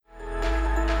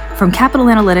From Capital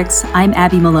Analytics, I'm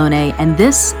Abby Maloney, and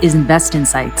this is Invest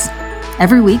Insights.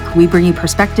 Every week, we bring you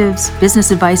perspectives, business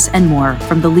advice, and more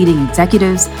from the leading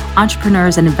executives,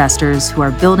 entrepreneurs, and investors who are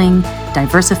building,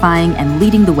 diversifying, and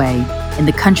leading the way in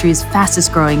the country's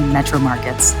fastest-growing metro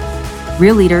markets.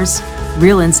 Real leaders,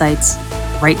 real insights,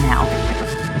 right now.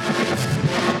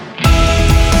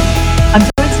 I'm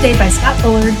joined today by Scott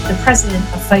Bullard, the president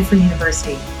of Pfeiffer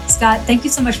University. Scott, thank you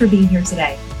so much for being here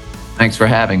today. Thanks for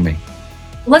having me.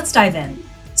 Let's dive in.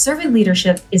 Servant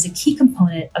leadership is a key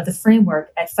component of the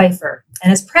framework at Pfeiffer.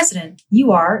 And as president,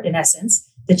 you are, in essence,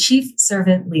 the chief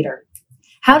servant leader.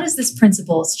 How does this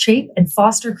principle shape and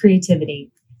foster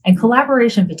creativity and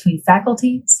collaboration between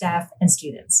faculty, staff, and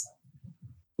students?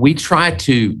 We try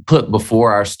to put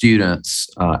before our students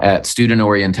at student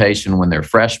orientation when they're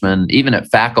freshmen, even at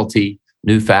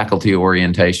new faculty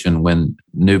orientation when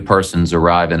new persons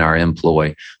arrive in our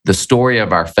employ, the story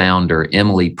of our founder,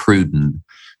 Emily Pruden,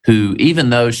 who,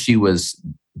 even though she was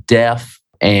deaf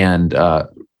and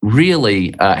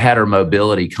really had her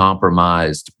mobility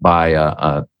compromised by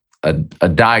a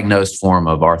diagnosed form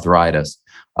of arthritis,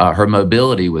 her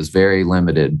mobility was very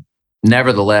limited.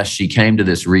 Nevertheless, she came to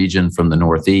this region from the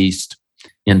Northeast,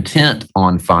 intent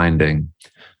on finding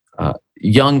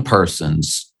young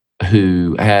persons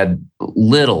who had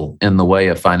little in the way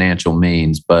of financial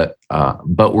means, but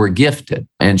were gifted.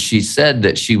 And she said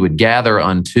that she would gather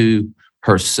unto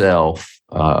herself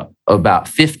about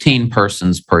 15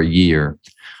 persons per year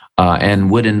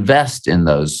and would invest in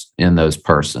those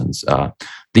persons.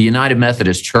 The United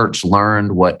Methodist Church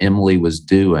learned what Emily was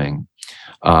doing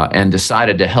and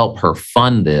decided to help her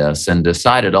fund this, and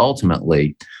decided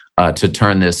ultimately to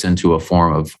turn this into a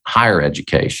form of higher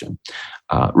education.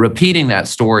 Repeating that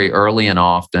story early and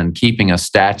often, keeping a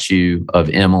statue of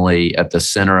Emily at the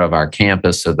center of our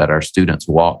campus so that our students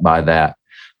walk by that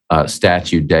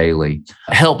statue daily,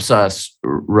 helps us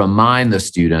remind the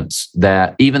students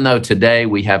that even though today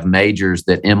we have majors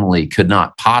that Emily could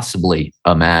not possibly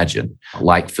imagine,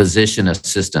 like physician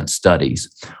assistant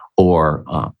studies or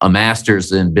a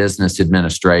master's in business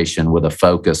administration with a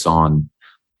focus on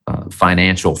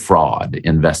financial fraud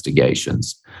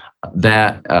investigations,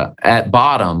 that at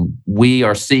bottom, we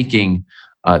are seeking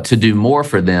to do more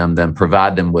for them than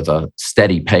provide them with a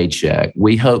steady paycheck.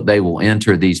 We hope they will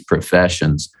enter these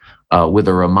professions with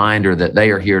a reminder that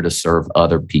they are here to serve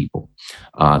other people.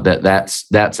 That's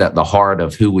at the heart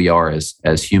of who we are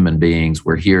as human beings.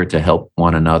 We're here to help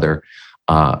one another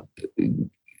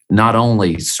not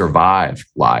only survive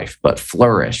life, but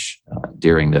flourish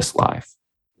during this life.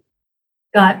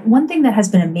 Scott, one thing that has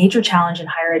been a major challenge in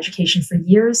higher education for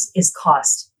years is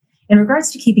cost. In regards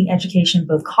to keeping education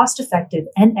both cost-effective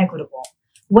and equitable,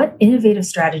 what innovative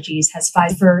strategies has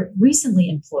Pfeiffer recently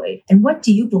employed, and what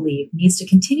do you believe needs to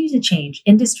continue to change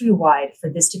industry-wide for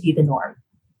this to be the norm?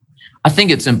 I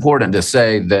think it's important to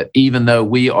say that even though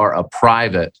we are a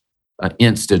private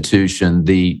institution,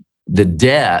 the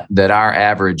debt that our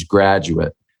average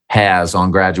graduate has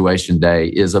on graduation day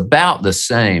is about the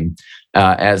same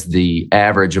as the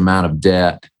average amount of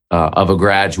debt of a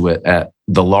graduate at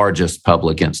the largest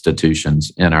public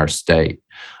institutions in our state.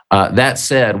 That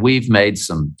said, we've made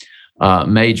some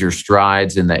major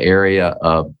strides in the area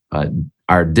of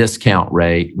our discount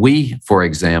rate. We, for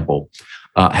example,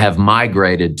 have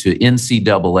migrated to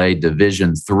NCAA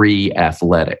Division III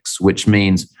athletics, which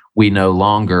means we no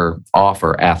longer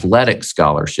offer athletic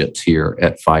scholarships here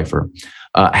at Pfeiffer.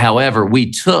 However,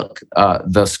 we took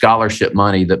the scholarship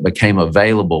money that became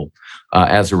available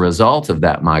as a result of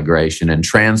that migration and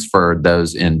transferred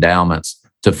those endowments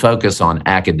to focus on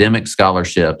academic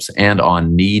scholarships and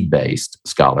on need-based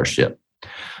scholarship.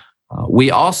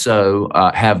 We also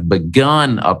have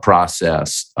begun a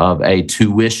process of a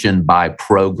tuition by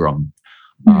program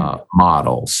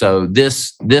model. So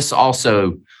this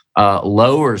also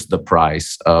lowers the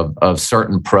price of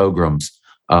certain programs,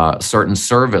 certain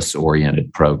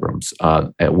service-oriented programs,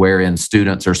 wherein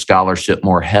students are scholarship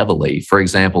more heavily. For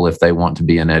example, if they want to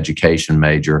be an education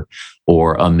major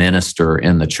or a minister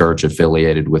in the church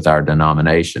affiliated with our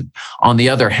denomination. On the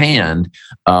other hand,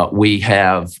 we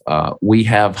have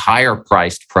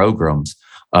higher-priced programs.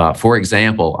 For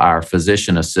example, our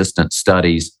physician assistant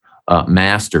studies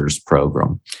master's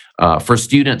program for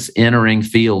students entering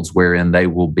fields wherein they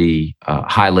will be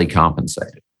highly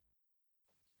compensated.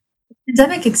 The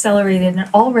pandemic accelerated an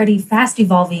already fast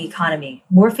evolving economy,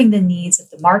 morphing the needs of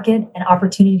the market and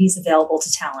opportunities available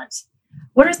to talent.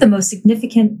 What are the most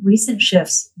significant recent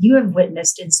shifts you have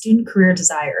witnessed in student career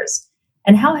desires?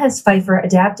 And how has Pfeiffer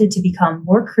adapted to become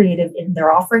more creative in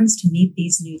their offerings to meet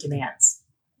these new demands?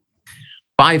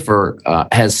 Pfeiffer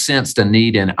has sensed a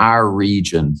need in our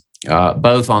region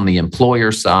both on the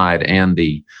employer side and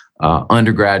the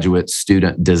undergraduate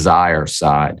student desire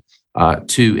side,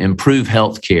 to improve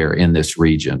healthcare in this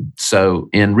region. So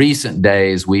in recent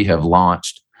days, we have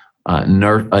launched a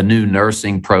new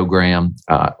nursing program,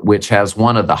 which has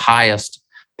one of the highest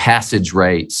passage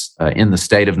rates in the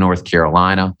state of North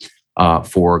Carolina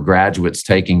for graduates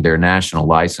taking their national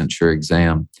licensure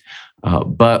exam.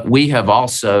 But we have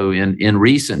also, in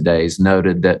recent days,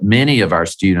 noted that many of our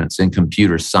students in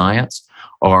computer science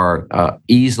are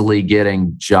easily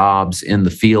getting jobs in the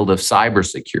field of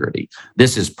cybersecurity.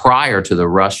 This is prior to the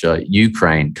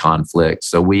Russia-Ukraine conflict,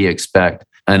 so we expect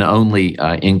an only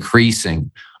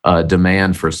increasing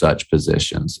demand for such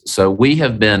positions. So we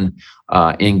have been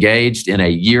engaged in a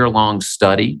year-long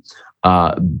study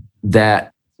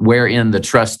wherein the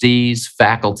trustees,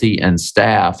 faculty, and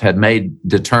staff had made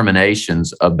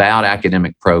determinations about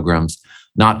academic programs,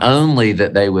 not only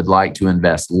that they would like to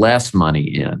invest less money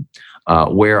in,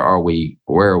 where are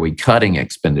we cutting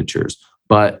expenditures,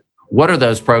 but what are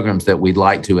those programs that we'd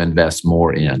like to invest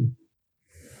more in?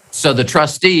 So the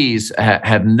trustees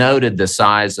have noted the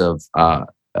size of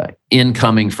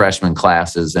incoming freshman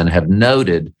classes and have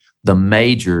noted the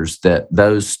majors that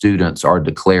those students are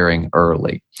declaring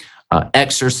early.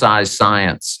 Exercise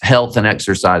science, health and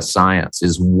exercise science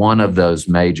is one of those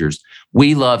majors.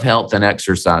 We love health and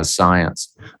exercise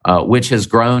science, which has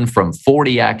grown from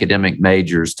 40 academic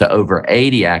majors to over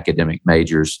 80 academic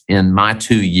majors in my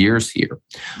 2 years here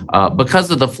because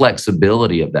of the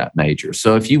flexibility of that major.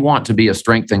 So if you want to be a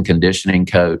strength and conditioning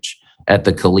coach at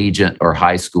the collegiate or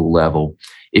high school level,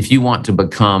 if you want to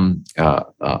become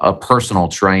a personal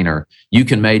trainer, you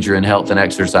can major in health and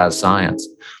exercise science.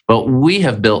 But we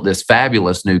have built this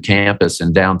fabulous new campus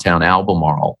in downtown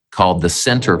Albemarle called the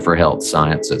Center for Health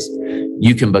Sciences.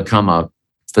 You can become a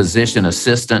physician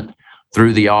assistant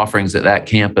through the offerings at that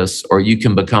campus, or you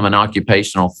can become an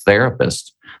occupational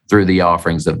therapist through the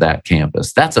offerings of that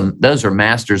campus. Those are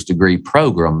master's degree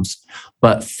programs,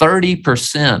 but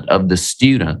 30% of the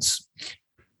students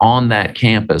on that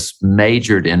campus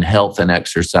majored in health and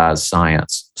exercise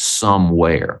science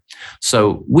somewhere.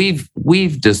 So we've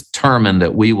determined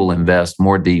that we will invest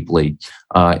more deeply,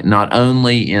 not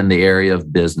only in the area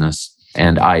of business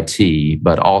and IT,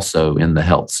 but also in the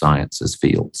health sciences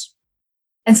fields.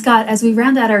 And Scott, as we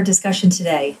round out our discussion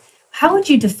today, how would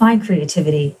you define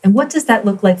creativity, and what does that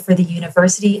look like for the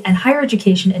university and higher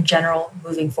education in general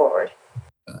moving forward?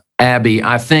 Abby,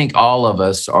 I think all of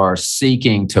us are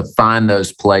seeking to find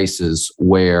those places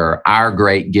where our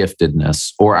great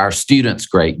giftedness or our students'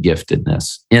 great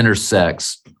giftedness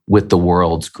intersects with the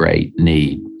world's great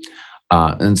need.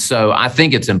 And so I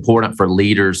think it's important for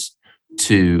leaders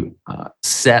to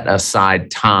set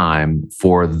aside time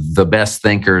for the best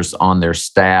thinkers on their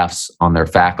staffs, on their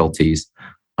faculties,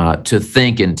 to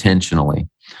think intentionally.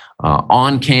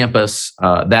 On campus,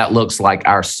 that looks like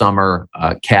our summer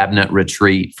cabinet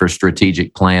retreat for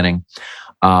strategic planning.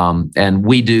 And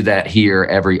we do that here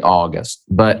every August.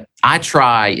 But I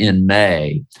try in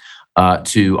May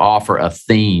to offer a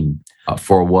theme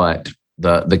for what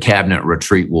the cabinet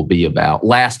retreat will be about.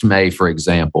 Last May, for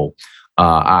example,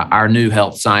 our new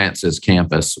health sciences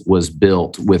campus was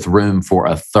built with room for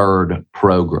a third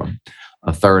program,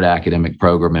 a third academic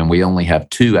program, and we only have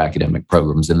 2 academic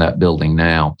programs in that building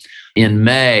now. In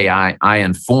May, I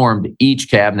informed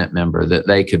each cabinet member that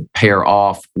they could pair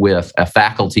off with a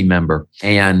faculty member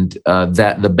and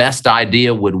that the best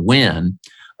idea would win,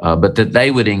 but that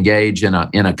they would engage in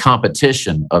a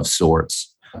competition of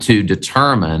sorts to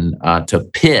determine, to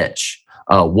pitch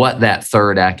what that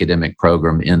third academic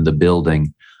program in the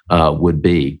building would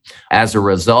be. As a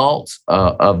result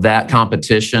of that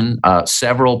competition,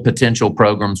 several potential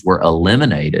programs were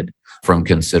eliminated from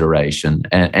consideration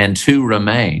and 2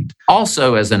 remained.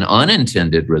 Also, as an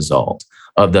unintended result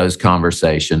of those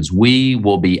conversations, we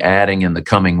will be adding in the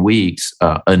coming weeks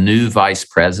a new vice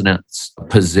president's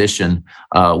position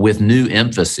with new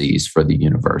emphases for the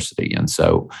university. And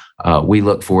so we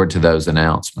look forward to those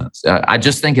announcements. I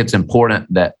just think it's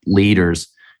important that leaders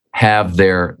have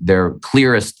their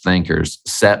clearest thinkers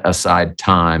set aside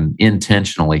time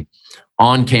intentionally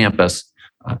on campus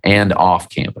and off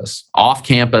campus. Off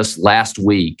campus, last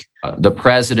week, the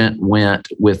president went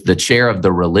with the chair of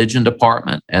the religion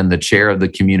department and the chair of the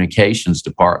communications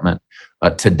department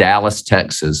to Dallas,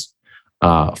 Texas,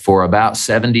 for about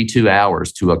 72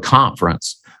 hours to a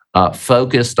conference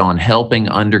focused on helping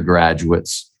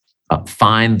undergraduates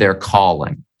find their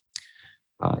calling.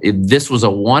 This was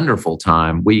a wonderful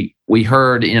time. We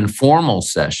heard informal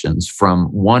sessions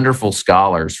from wonderful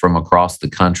scholars from across the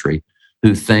country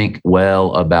who think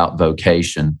well about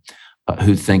vocation.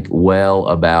 who think well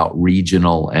about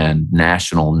regional and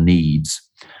national needs.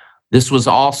 This was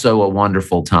also a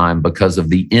wonderful time because of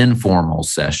the informal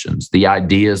sessions, the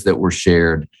ideas that were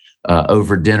shared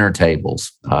over dinner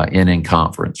tables and in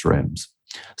conference rooms.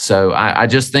 So I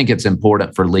just think it's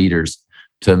important for leaders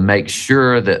to make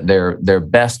sure that their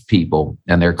best people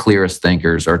and their clearest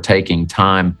thinkers are taking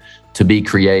time to be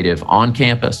creative on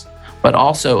campus, but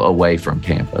also away from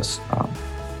campus.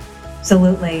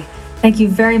 Absolutely. Thank you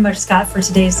very much, Scott, for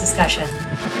today's discussion.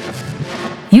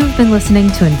 You've been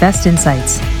listening to Invest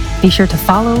Insights. Be sure to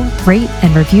follow, rate,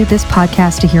 and review this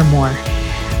podcast to hear more.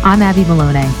 I'm Abby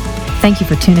Maloney. Thank you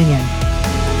for tuning in.